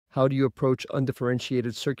How do you approach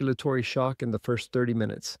undifferentiated circulatory shock in the first 30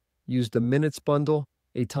 minutes? Use the minutes bundle,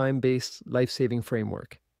 a time-based life-saving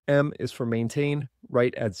framework. M is for maintain,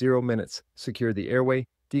 right at 0 minutes, secure the airway,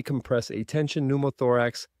 decompress a tension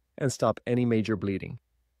pneumothorax, and stop any major bleeding.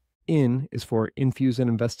 In is for infuse and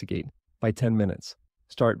investigate by 10 minutes.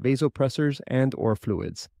 Start vasopressors and/or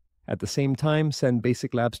fluids. At the same time, send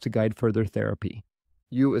basic labs to guide further therapy.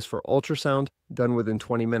 U is for ultrasound, done within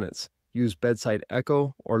 20 minutes. Use bedside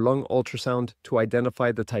echo or lung ultrasound to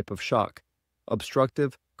identify the type of shock.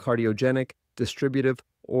 Obstructive, cardiogenic, distributive,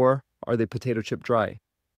 or are they potato chip dry?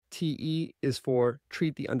 TE is for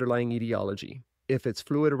treat the underlying etiology. If it's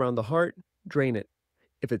fluid around the heart, drain it.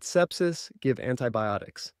 If it's sepsis, give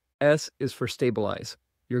antibiotics. S is for stabilize.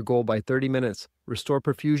 Your goal by 30 minutes, restore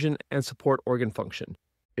perfusion and support organ function.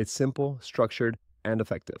 It's simple, structured, and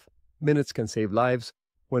effective. Minutes can save lives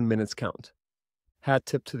when minutes count. Hat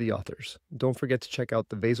tip to the authors. Don't forget to check out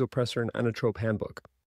the Vasopressor and Inotrope Handbook.